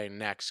Rockets are playing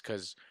next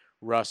because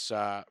Russ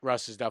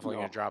is definitely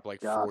going to drop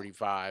like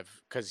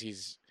 45 because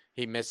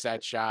he missed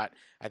that shot.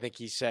 I think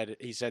he said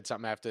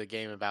something after the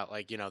game about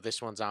like,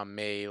 this one's on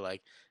me,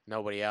 like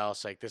nobody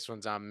else, like this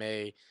one's on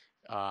me.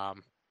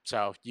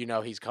 So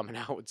he's coming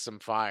out with some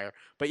fire.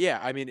 But yeah,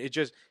 I mean, it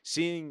just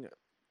seeing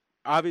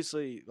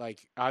obviously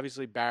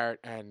Barrett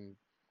and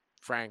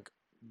Frank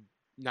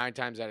 9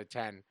 times out of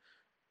 10,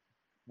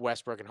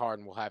 Westbrook and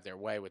Harden will have their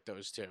way with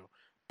those two.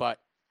 But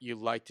you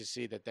like to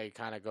see that they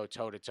kind of go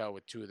toe-to-toe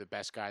with 2 of the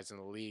best guys in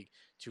the league,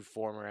 2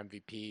 former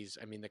MVPs.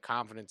 I mean, the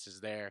confidence is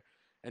there.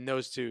 And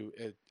those two,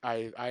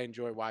 I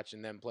enjoy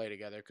watching them play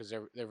together because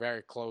they're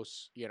very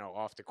close,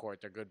 off the court.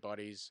 They're good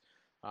buddies.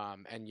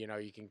 And,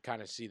 you can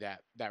kind of see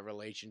that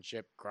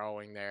relationship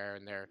growing there,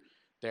 and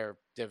they're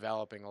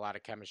developing a lot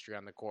of chemistry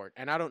on the court.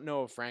 And I don't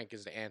know if Frank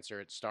is the answer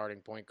at starting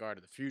point guard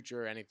of the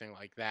future or anything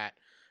like that.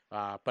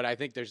 But I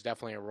think there's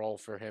definitely a role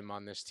for him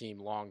on this team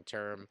long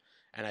term.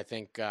 And I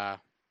think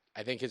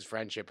his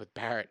friendship with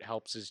Barrett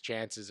helps his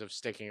chances of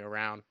sticking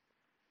around.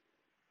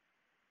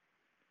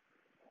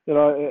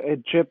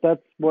 Chip,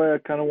 that's where I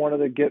kind of wanted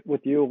to get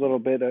with you a little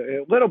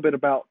bit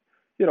about,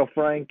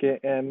 Frank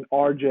and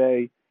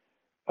RJ.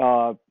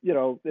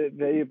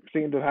 They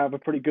seem to have a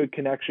pretty good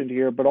connection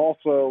here, but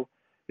also,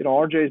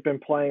 RJ's been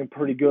playing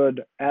pretty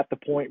good at the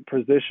point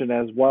position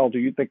as well. Do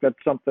you think that's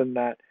something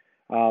that,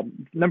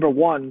 number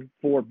one,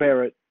 for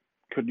Barrett,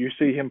 could you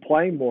see him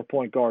playing more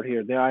point guard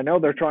here? Now, I know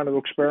they're trying to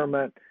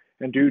experiment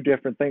and do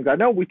different things. I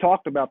know we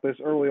talked about this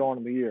early on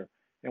in the year,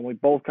 and we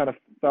both kind of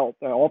felt,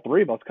 all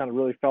 3 of us kind of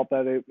really felt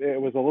that it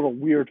was a little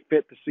weird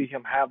fit to see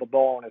him have the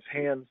ball in his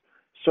hands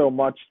so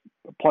much,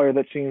 a player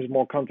that seems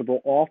more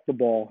comfortable off the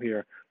ball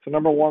here. So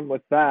number one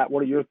with that,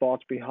 what are your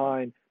thoughts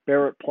behind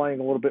Barrett playing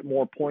a little bit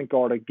more point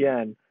guard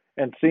again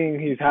and seeing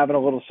he's having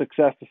a little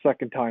success the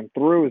second time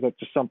through? Is that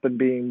just something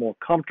being more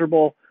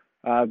comfortable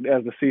as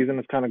the season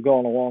is kind of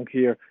going along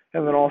here?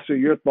 And then also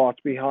your thoughts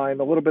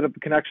behind a little bit of the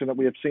connection that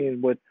we have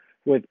seen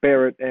with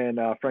Barrett and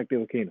Frank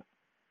Ntilikina.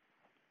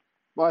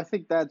 Well, I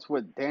think that's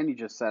what Danny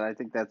just said. I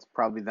think that's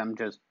probably them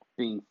just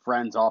being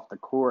friends off the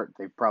court.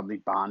 They've probably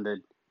bonded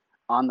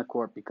on the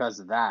court because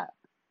of that.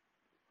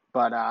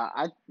 But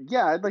I'd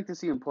like to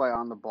see him play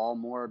on the ball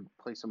more,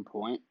 play some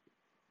point,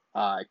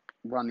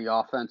 run the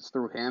offense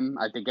through him.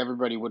 I think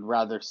everybody would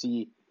rather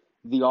see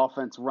the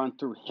offense run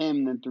through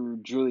him than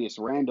through Julius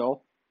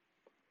Randle.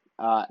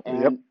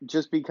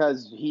 Just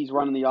because he's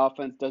running the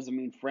offense doesn't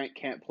mean Frank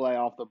can't play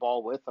off the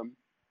ball with him.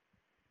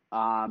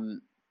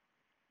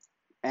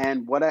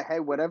 And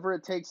whatever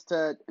it takes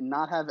to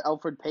not have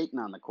Elfrid Payton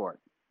on the court.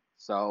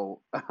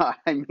 So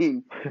I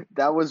mean,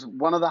 that was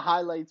one of the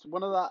highlights.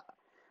 One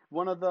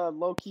of the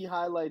low-key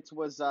highlights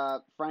was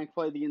Frank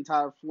played the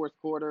entire fourth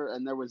quarter,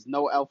 and there was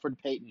no Elfrid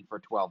Payton for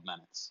 12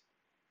 minutes.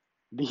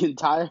 The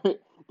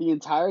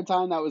entire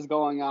time that was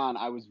going on,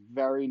 I was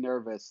very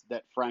nervous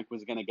that Frank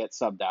was going to get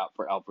subbed out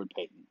for Elfrid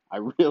Payton. I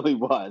really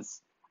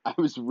was. I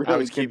was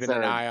keeping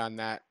concerned. An eye on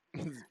that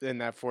in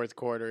that fourth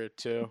quarter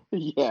too.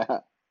 Yeah.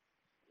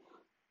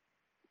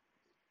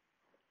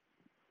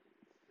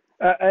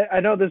 I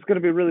know this is going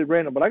to be really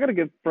random, but I got to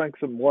give Frank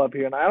some love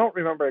here, and I don't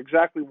remember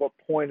exactly what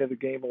point of the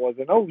game it was.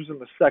 I know it was in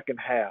the second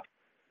half,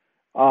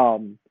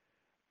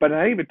 but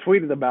I even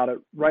tweeted about it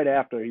right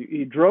after.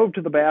 He drove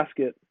to the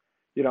basket,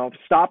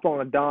 stopped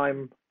on a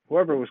dime.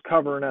 Whoever was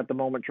covering at the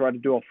moment tried to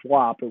do a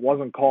flop. It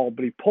wasn't called,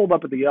 but he pulled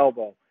up at the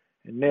elbow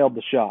and nailed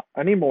the shot.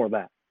 I need more of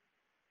that.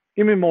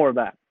 Give me more of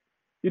that.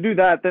 You do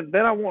that, then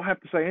I won't have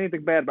to say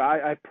anything bad, but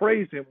I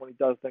praise him when he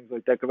does things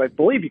like that because I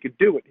believe he could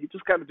do it. He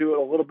just got to do it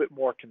a little bit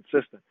more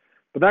consistent.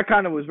 But that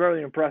kind of was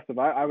very impressive.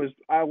 I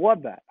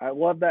love that. I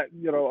love that,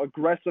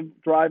 aggressive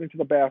driving to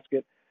the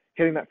basket,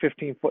 hitting that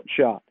 15-foot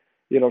shot,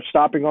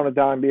 stopping on a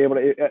dime, be able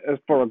to,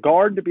 for a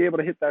guard to be able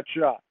to hit that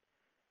shot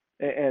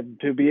and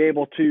to be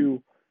able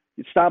to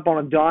stop on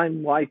a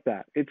dime like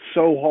that. It's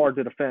so hard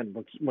to defend.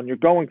 When you're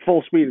going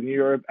full speed and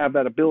you have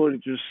that ability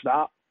to just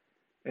stop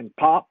and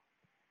pop,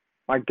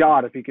 my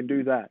God, if he can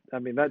do that. I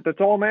mean,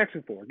 that's all I'm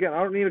asking for. Again,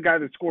 I don't need a guy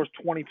that scores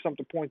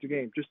 20-something points a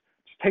game. Just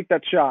take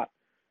that shot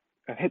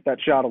and hit that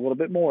shot a little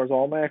bit more is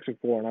all I'm asking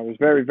for. And I was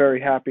very,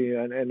 very happy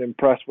and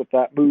impressed with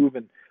that move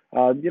and,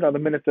 the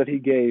minutes that he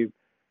gave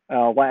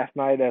last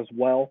night as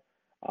well.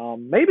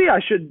 Maybe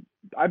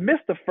I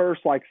missed the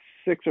first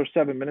 6 or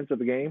 7 minutes of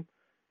the game.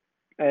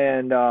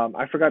 And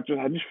I just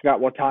forgot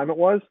what time it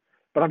was.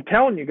 But I'm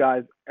telling you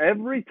guys,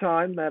 every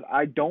time that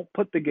I don't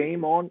put the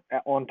game on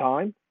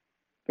time,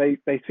 they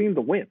seem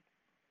to win.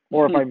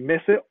 Or if I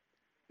miss it,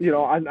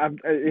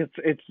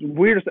 it's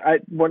weird.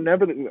 When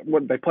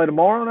they play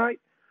tomorrow night,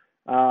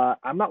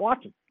 I'm not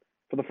watching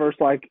for the first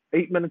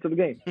 8 minutes of the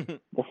game.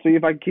 We'll see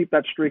if I can keep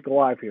that streak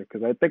alive here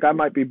because I think I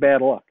might be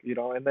bad luck,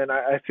 And then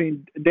I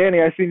seen Danny,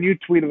 you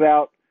tweeted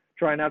out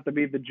trying not to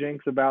be the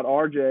jinx about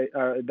RJ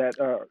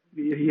that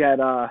he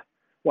had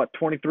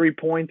 23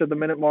 points at the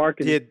minute mark.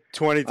 And, he had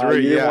 23.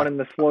 You didn't want him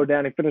to slow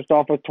down. He finished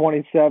off with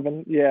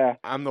 27. Yeah,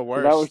 I'm the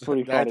worst. So that was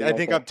pretty funny. I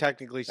think I'm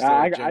technically still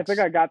I think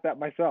I got that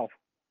myself.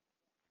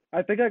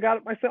 I'm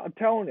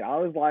telling you, I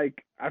was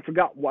like, I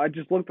forgot. I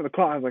just looked at the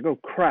clock. I was like, oh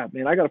crap,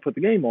 man, I got to put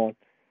the game on.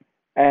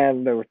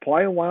 And they were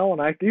playing well, and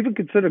I even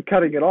considered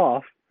cutting it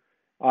off.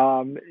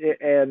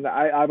 And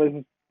I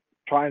was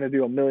trying to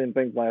do a million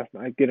things last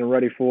night, getting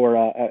ready for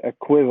a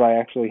quiz I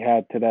actually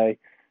had today.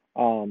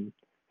 So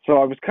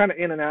I was kind of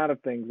in and out of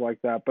things like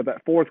that. But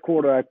that fourth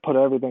quarter, I put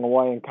everything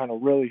away and kind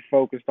of really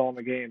focused on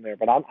the game there.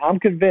 But I'm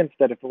convinced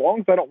that as long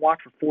as I don't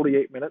watch for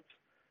 48 minutes,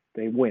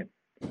 they win.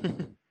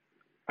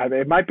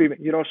 It might be,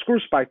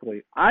 screw Spike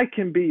Lee. I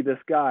can be this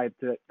guy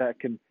that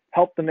can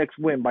help the Knicks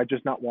win by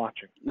just not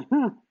watching.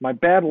 My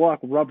bad luck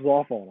rubs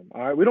off on them.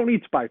 All right, we don't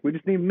need Spike. We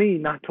just need me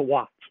not to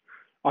watch.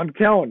 I'm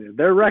telling you,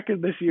 their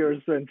record this year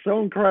has been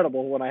so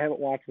incredible when I haven't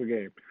watched the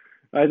game.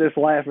 I just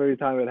laugh every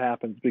time it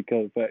happens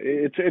because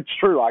it's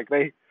true. Like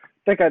they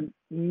think I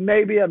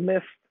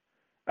missed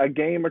a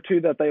game or two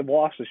that they've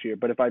lost this year,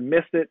 but if I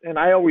missed it, and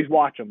I always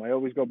watch them, I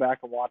always go back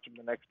and watch them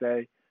the next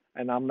day,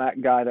 and I'm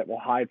that guy that will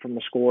hide from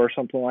the score or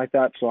something like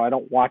that, so I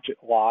don't watch it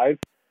live.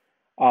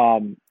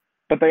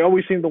 But they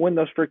always seem to win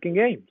those freaking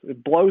games.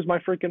 It blows my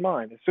freaking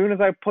mind. As soon as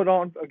I put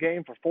on a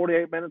game for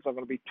 48 minutes, I'm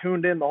going to be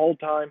tuned in the whole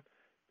time.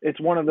 It's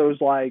one of those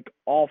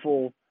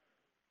awful,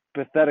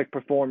 pathetic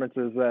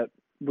performances that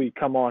we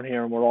come on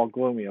here and we're all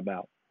gloomy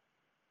about.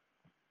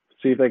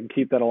 See if they can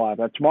keep that alive.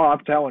 Tomorrow,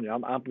 I'm telling you,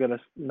 I'm going to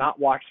not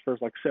watch the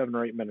first 7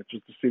 or 8 minutes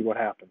just to see what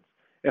happens.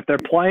 If they're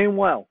playing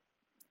well,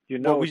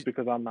 it's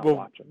because I'm not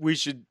watching. We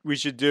should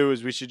do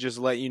is we should just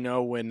let you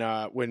know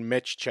when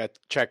Mitch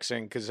checks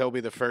in because he'll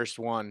be the first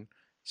one.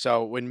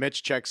 So when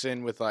Mitch checks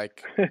in with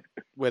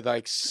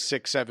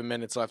 6-7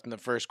 minutes left in the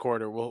first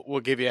quarter, we'll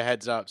give you a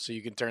heads up so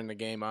you can turn the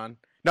game on.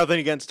 Nothing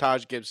against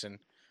Taj Gibson.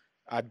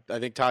 I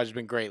think Taj has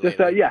been great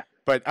lately. Yeah.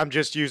 But I'm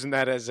just using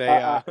that as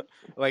a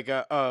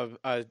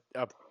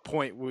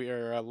point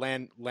or a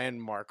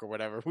landmark or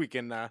whatever. We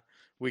can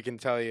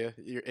tell you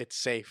it's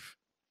safe.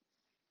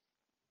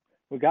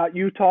 We got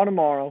Utah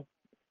tomorrow,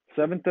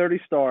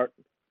 7:30 start.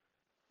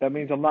 That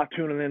means I'm not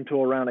tuning in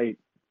until around 8.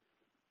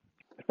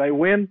 If they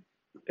win,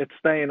 it's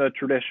staying a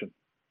tradition.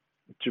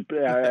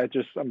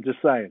 I'm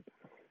just saying.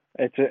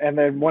 And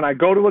then when I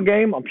go to a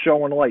game, I'm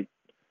showing late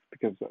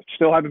because I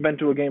still haven't been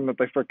to a game that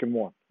they freaking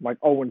won. I'm like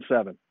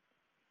 0-7.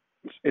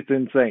 It's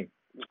insane.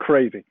 It's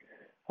crazy.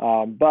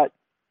 But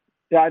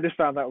yeah, I just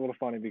found that a little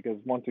funny because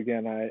once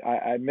again,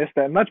 I missed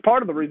that, and that's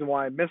part of the reason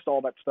why I missed all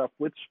that stuff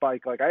with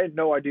Spike. I had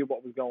no idea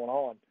what was going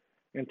on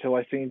until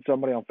I seen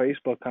somebody on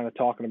Facebook kind of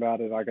talking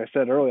about it. Like I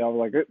said earlier, I was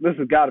like, this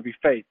has got to be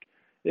fake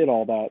and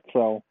all that.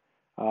 So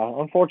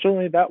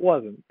unfortunately, that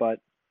wasn't. But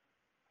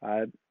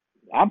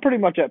I'm pretty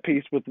much at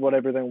peace with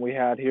everything we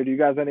had here. Do you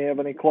guys have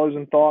any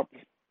closing thoughts?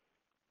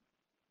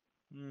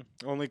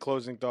 Only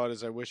closing thought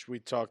is I wish we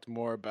talked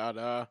more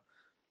about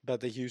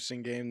the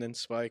Houston game than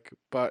Spike.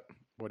 But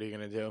what are you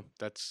gonna do?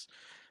 That's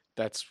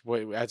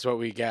what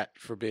we get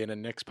for being a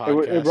Knicks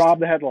podcast. It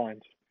robbed the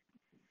headlines.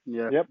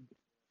 Yeah. Yep.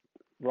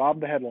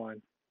 Robbed the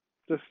headline.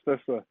 Just a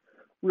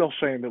real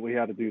shame that we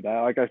had to do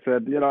that. Like I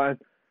said,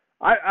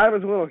 I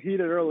was a little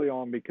heated early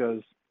on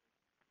because,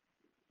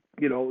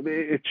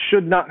 it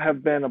should not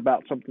have been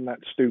about something that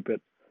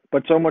stupid.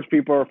 But so much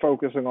people are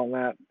focusing on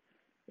that,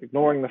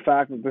 ignoring the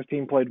fact that this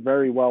team played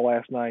very well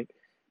last night.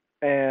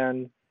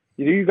 And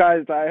you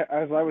guys,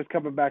 as I was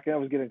coming back in, I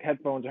was getting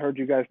headphones. I heard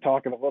you guys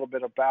talking a little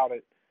bit about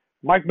it.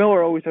 Mike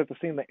Miller always has to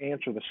seem to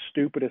answer the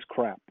stupidest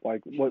crap,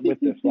 with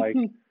this.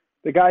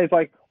 The guy is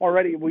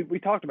already, we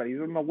talked about it.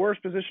 He's in the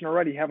worst position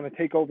already, having to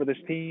take over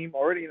this team,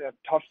 already in a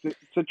tough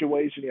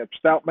situation. You had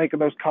Stout making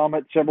those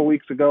comments several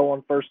weeks ago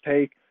on First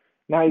Take.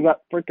 Now you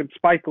got freaking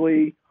Spike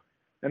Lee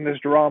and this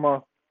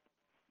drama.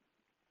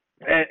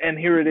 And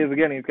here it is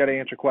again. He's got to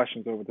answer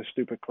questions over this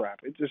stupid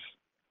crap. It just.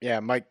 Yeah,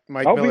 Mike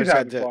Miller's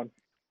fun.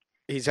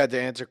 He's had to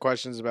answer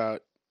questions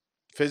about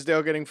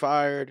Fizdale getting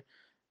fired,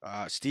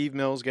 Steve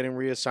Mills getting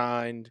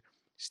reassigned,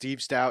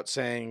 Steve Stout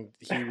saying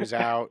he was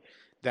out,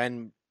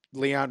 then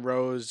Leon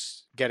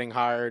Rose getting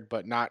hired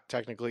but not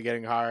technically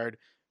getting hired,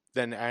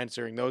 then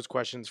answering those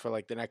questions for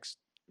the next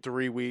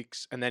 3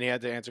 weeks, and then he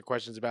had to answer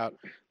questions about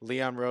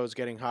Leon Rose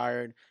getting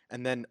hired,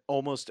 and then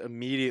almost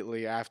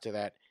immediately after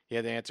that, he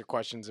had to answer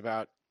questions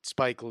about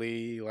Spike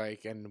Lee,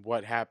 and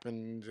what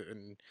happened,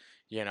 and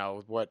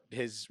what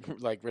his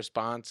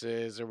response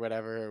is or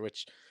whatever.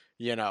 Which,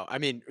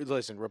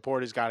 listen,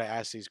 reporters got to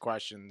ask these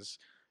questions.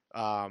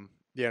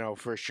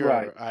 For sure.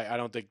 Right. I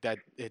don't think that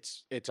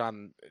it's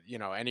on,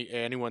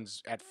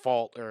 anyone's at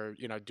fault or,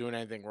 doing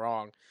anything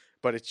wrong,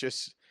 but it's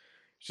just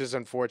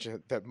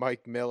unfortunate that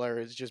Mike Miller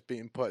is just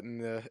being put in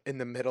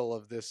the middle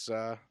of this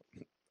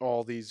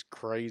all these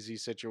crazy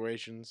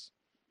situations.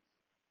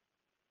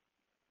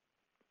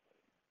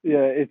 Yeah,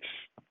 it's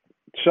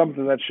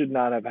something that should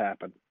not have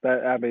happened.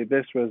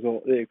 This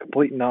was a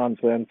complete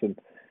nonsense, and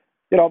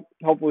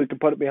hopefully we can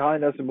put it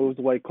behind us and moves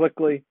away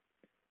quickly.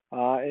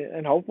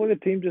 And hopefully the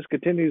team just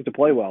continues to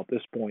play well at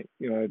this point.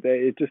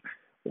 It just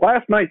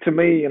last night to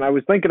me, and I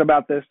was thinking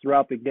about this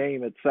throughout the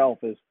game itself,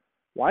 is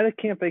why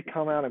can't they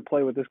come out and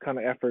play with this kind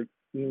of effort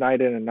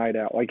night in and night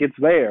out? Like it's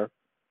there,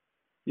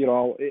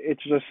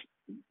 it's just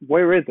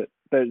where is it?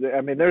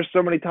 There's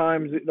so many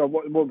times.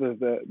 What was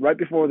right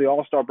before the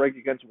All-Star break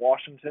against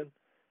Washington,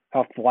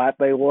 how flat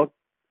they looked,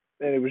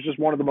 and it was just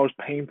one of the most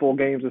painful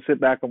games to sit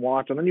back and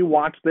watch. And then you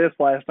watch this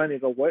last night, and you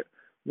go,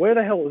 where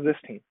the hell is this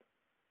team?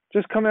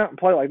 Just come out and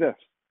play like this.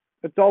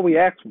 That's all we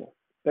ask for.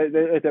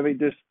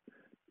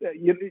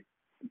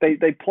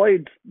 They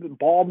played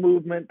ball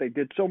movement. They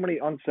did so many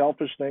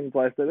unselfish things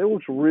last night. It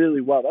was really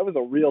well. That was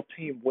a real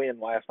team win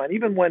last night.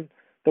 Even when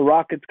the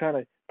Rockets kind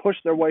of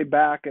pushed their way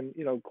back and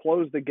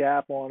closed the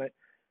gap on it.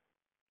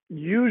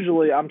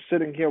 Usually, I'm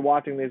sitting here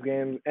watching these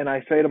games and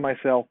I say to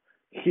myself,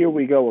 "Here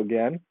we go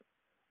again."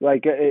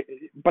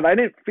 But I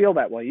didn't feel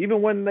that way.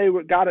 Even when they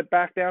got it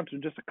back down to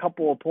just a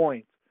couple of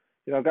points.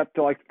 Got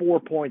to like 4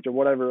 points or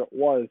whatever it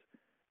was,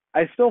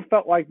 I still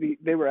felt like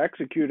they were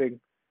executing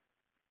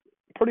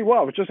pretty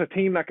well. It was just a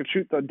team that could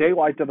shoot the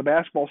daylights of the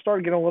basketball.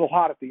 Started getting a little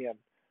hot at the end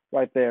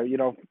right there.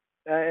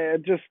 I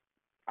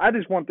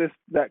just want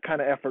that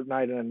kind of effort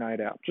night in and night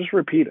out. Just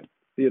repeat it.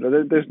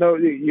 There's no,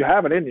 you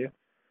have it in you.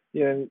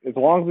 As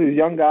long as these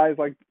young guys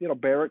like,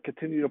 Barrett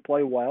continue to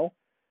play well,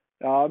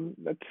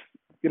 that's,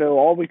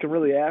 all we can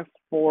really ask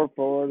for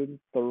the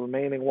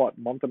remaining,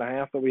 month and a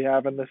half that we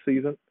have in this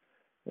season.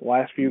 The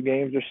last few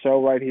games or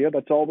so right here.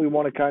 That's all we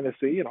want to kind of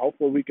see, and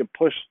hopefully we can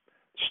push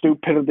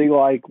stupidity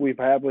like we've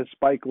had with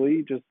Spike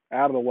Lee just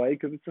out of the way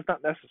because it's just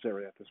not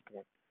necessary at this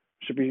point.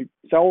 Should be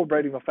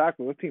celebrating the fact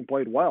that this team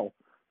played well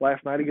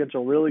last night against a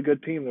really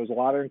good team. There was a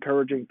lot of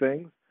encouraging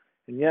things,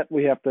 and yet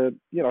we have to,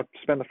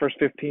 spend the first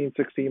 15,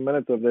 16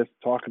 minutes of this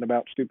talking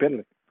about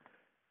stupidity.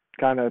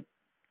 Kind of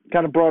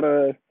brought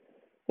a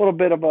little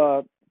bit of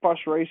a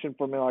frustration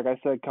for me, like I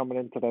said, coming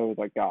in today. Was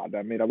like, God,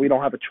 we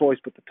don't have a choice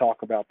but to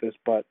talk about this,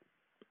 but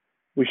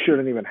we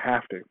shouldn't even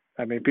have to.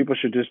 People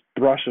should just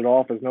brush it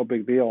off as no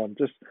big deal. And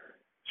just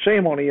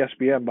shame on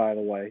ESPN, by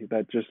the way,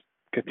 that just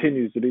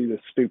continues to do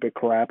this stupid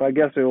crap. I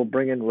guess it will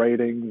bring in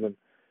ratings and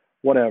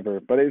whatever,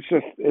 but it's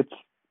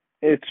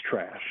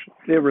trash.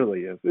 It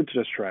really is. It's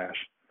just trash.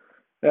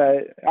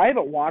 I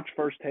haven't watched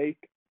First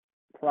Take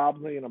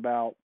probably in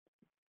about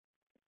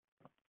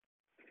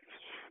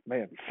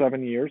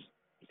 7 years,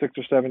 6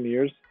 or 7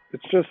 years.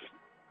 It's just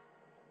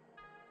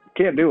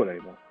can't do it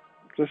anymore.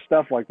 Just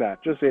stuff like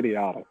that. Just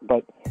idiotic.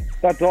 But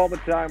that's all the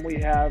time we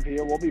have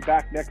here. We'll be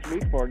back next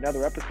week for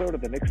another episode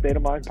of the Knicks State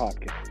of Mind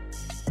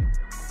podcast.